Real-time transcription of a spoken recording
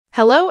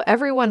Hello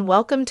everyone,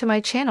 welcome to my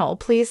channel.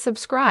 Please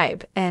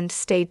subscribe and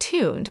stay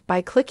tuned by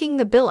clicking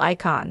the bell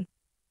icon.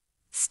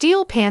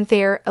 Steel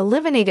Panther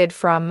eliminated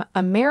from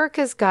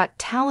America's Got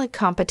Talent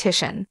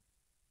competition.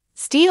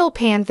 Steel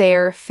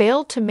Panther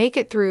failed to make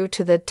it through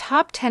to the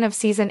top 10 of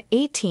Season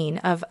 18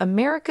 of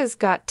America's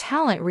Got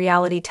Talent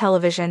reality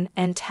television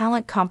and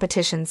talent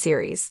competition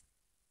series.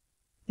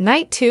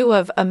 Night 2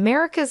 of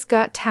America's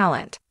Got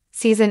Talent,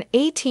 Season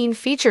 18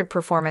 featured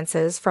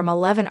performances from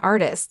 11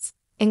 artists,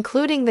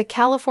 including the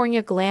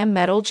California glam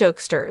metal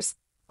jokesters,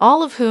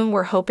 all of whom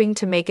were hoping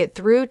to make it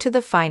through to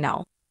the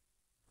final.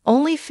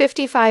 Only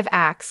 55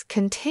 acts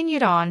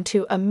continued on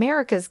to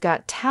America's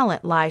Got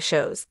Talent live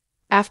shows,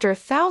 after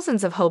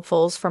thousands of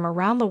hopefuls from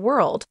around the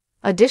world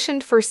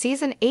auditioned for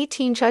Season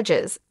 18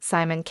 judges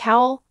Simon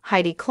Cowell,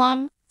 Heidi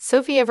Klum,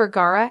 Sofia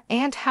Vergara,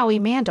 and Howie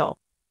Mandel.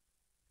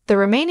 The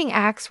remaining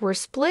acts were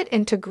split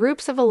into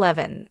groups of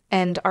 11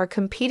 and are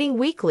competing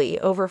weekly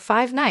over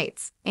 5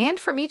 nights, and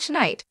from each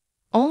night,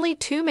 only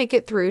 2 make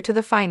it through to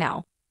the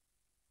final.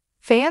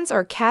 Fans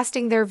are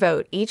casting their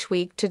vote each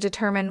week to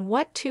determine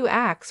what 2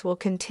 acts will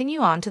continue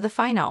on to the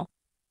final.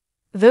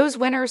 Those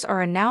winners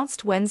are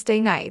announced Wednesday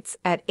nights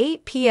at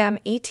 8 p.m.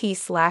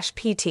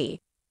 ET/PT.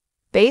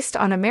 Based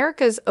on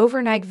America's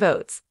overnight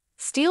votes,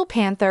 Steel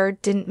Panther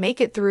didn't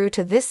make it through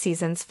to this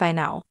season's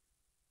finale.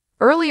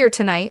 Earlier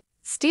tonight,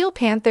 Steel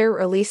Panther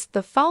released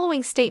the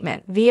following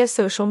statement via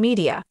social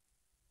media.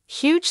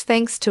 "Huge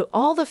thanks to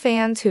all the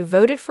fans who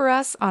voted for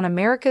us on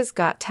America's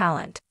Got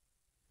Talent.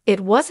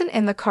 It wasn't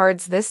in the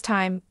cards this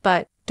time,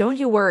 but don't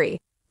you worry.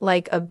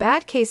 Like a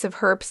bad case of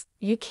herpes,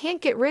 you can't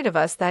get rid of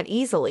us that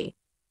easily.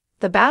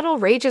 The battle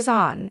rages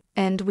on,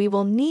 and we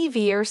will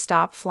never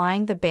stop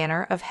flying the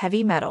banner of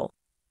heavy metal.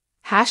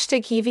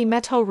 #Heavy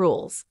Metal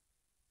Rules."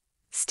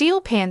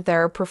 Steel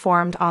Panther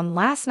performed on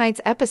last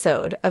night's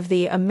episode of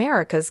the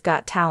America's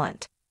Got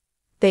Talent.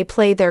 They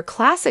played their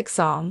classic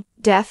song,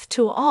 "Death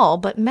to All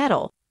But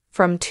Metal,"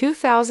 from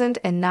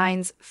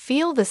 2009's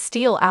Feel the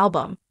Steel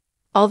album,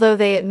 although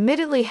they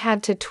admittedly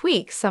had to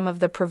tweak some of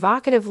the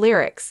provocative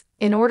lyrics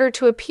in order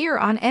to appear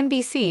on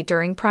NBC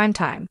during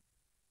primetime.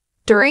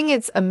 During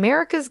its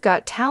America's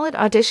Got Talent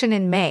audition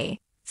in May,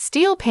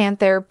 Steel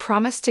Panther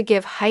promised to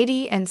give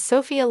Heidi and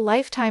Sofia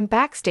lifetime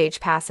backstage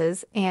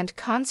passes and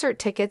concert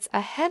tickets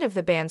ahead of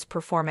the band's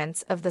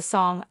performance of the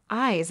song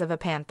Eyes of a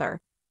Panther.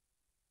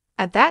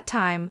 At that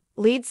time,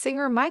 lead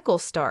singer Michael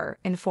Starr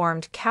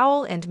informed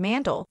Cowell and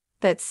Mandel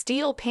that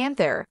Steel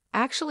Panther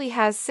actually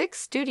has 6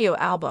 studio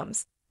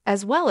albums,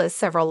 as well as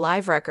several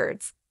live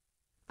records.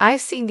 "I've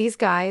seen these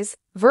guys,"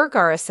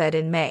 Vergara said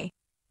in May.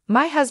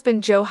 "My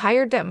husband Joe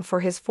hired them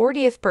for his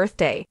 40th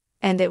birthday,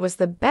 and it was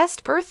the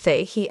best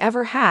birthday he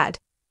ever had.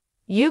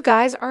 You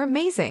guys are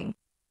amazing."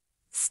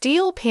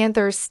 Steel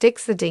Panther's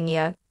Styx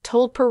Adinga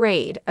told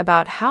Parade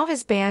about how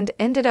his band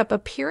ended up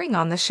appearing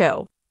on the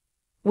show.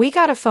 "We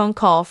got a phone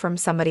call from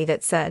somebody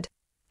that said,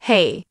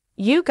 'Hey,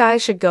 you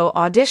guys should go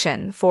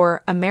audition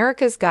for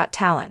America's Got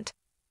Talent.'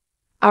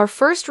 Our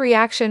first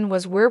reaction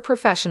was we're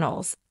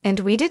professionals, and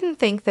we didn't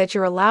think that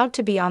you're allowed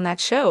to be on that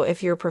show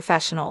if you're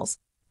professionals,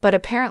 but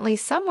apparently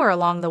somewhere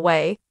along the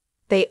way,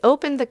 they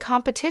opened the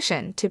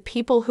competition to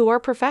people who are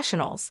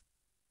professionals.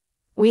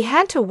 We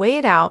had to weigh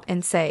it out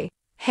and say,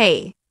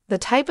 hey, the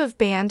type of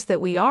band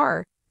that we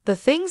are, the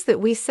things that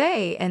we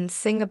say and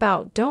sing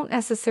about don't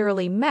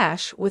necessarily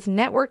mesh with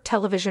network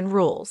television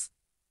rules.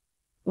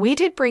 We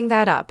did bring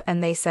that up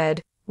and they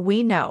said,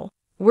 we know,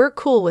 we're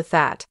cool with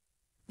that.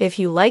 If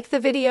you like the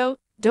video,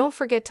 don't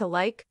forget to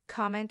like,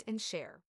 comment, and share.